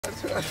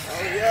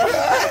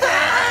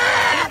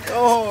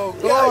Oh,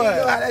 you know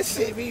how that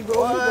shit be,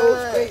 bro. You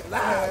know straight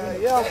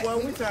live. Yeah, boy,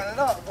 we turn it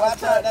up. Boy, I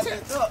turn that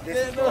bitch up.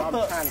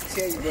 I'm trying to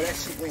tell you, bro, that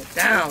shit went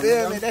down.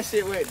 Feel me? That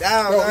shit went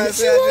down. Bro,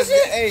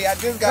 Hey, I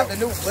just got the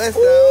new bust down. You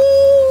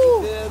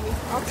feel me?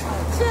 I'm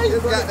trying to tell you,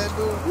 Just bro. got the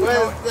new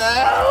bust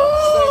down.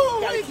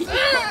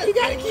 You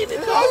gotta keep it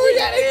going. You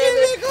gotta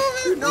keep it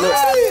going. You know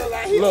how it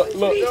is. Look. You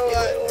know what?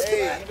 Hey,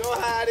 you know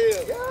how it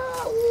is.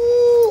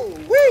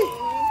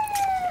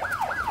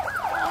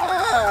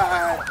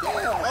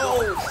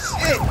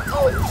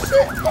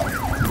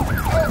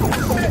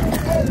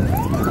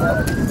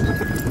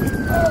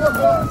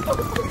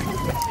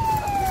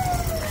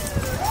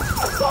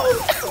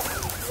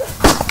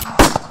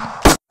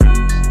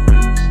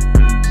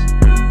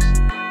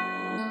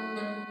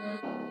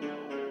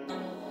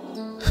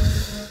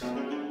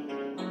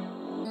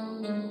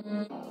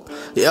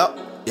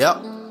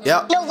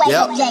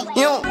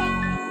 Yep.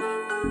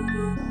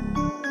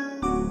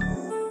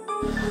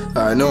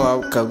 I know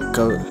I'll cover.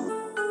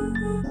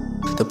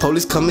 The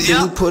police coming,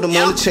 then we put them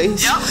on the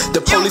chase.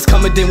 The police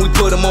coming, then we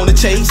put them on the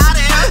chase.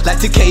 Like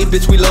TK,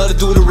 bitch, we love to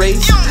do the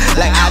race.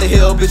 Like out of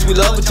here, bitch, we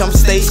love to jump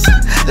states.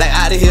 Like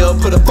out of here,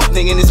 put a fuck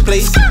nigga in his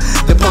place.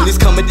 The police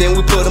coming, then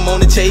we put them on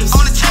the chase.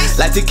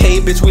 Like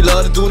TK, bitch, we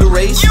love to do the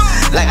race.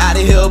 Like out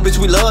of here,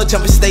 bitch, we love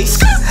jumping states.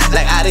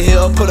 Like out of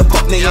here, put a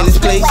fuck nigga in his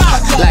place.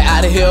 Like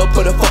out of here,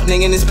 put a fuck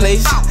nigga in his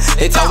place.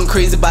 They talking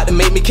crazy about to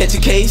make me catch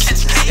a case.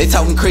 They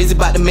talking crazy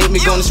about to make me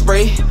gonna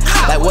spray.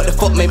 Like what the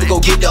fuck, made me go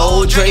get the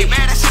old Drake.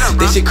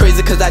 This shit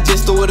crazy cause I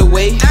just threw it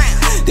away.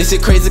 This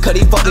shit crazy cause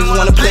these fuck niggas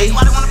wanna play.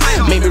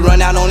 Make me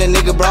run out on a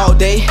nigga broad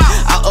day.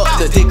 I up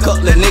the dick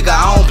up, lil' nigga,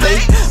 I don't play.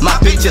 My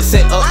bitch just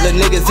set up, lil'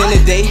 niggas in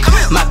the day.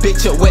 My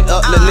bitch just wet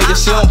up, lil' nigga,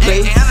 she don't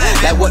play.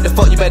 Like what the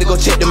fuck, you better go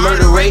check the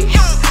murder rate.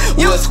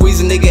 We'll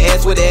squeeze a nigga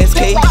ass with the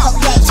SK.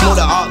 Smoke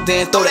the arc,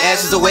 then throw the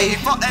ashes away.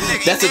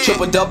 That's a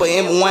triple double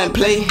in one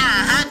play.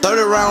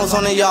 30 rounds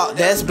on the yacht,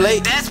 that's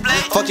Blake.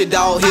 Fuck your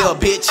dog, he a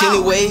bitch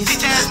anyways.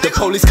 The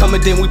police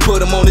coming, then we put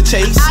them on the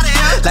chase.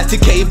 Like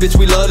TK, bitch,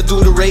 we love to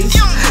do the race.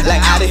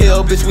 Like out of here,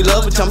 bitch, we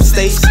love to jump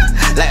states.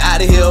 Like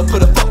out of here,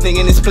 put a fuck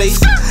nigga in his place.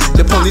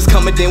 The police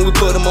coming, then we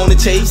put them on the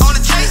chase.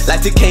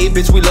 Like TK,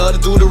 bitch, we love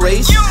to do the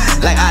race.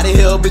 Like out of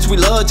here, bitch, we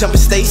love jumping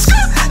states.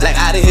 Like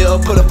out of here,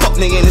 put a fuck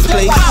nigga in his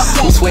place.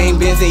 We swing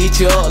bins and eat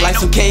you up like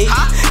some cake.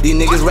 These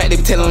niggas rat, they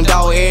be telling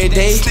dog every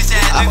day.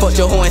 I fucked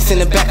your hoe and send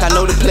it back, I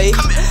know the play.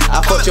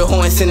 I fucked your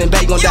hoe and send it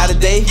back, you gon' die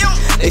today.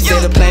 They say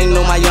the plane,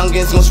 know my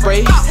youngins gon'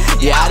 spray.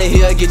 Yeah, out of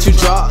here, I get you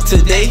dropped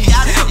today.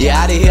 Yeah,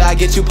 out of here, I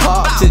get you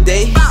popped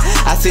today.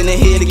 I send it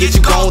here to get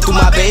you gone through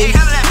my babe.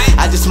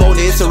 I just smoked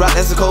it, it's a rock,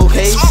 that's a cold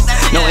case.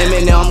 No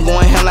M&M, I'm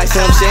going ham like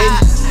Sam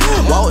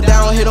Shady. Walk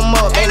down, hit 'em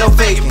up, ain't no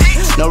faking.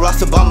 No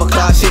Rasta bomber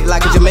clock shit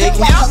like a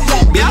Jamaican.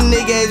 Big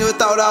nigga you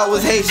thought I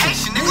was Haitian.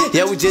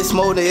 Yeah, we just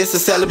smoked it, it's a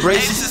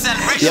celebration.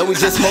 Yeah, we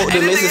just smoked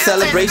him, it's a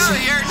celebration.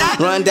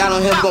 Run down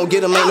on him, gon'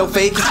 get him, ain't no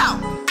faking.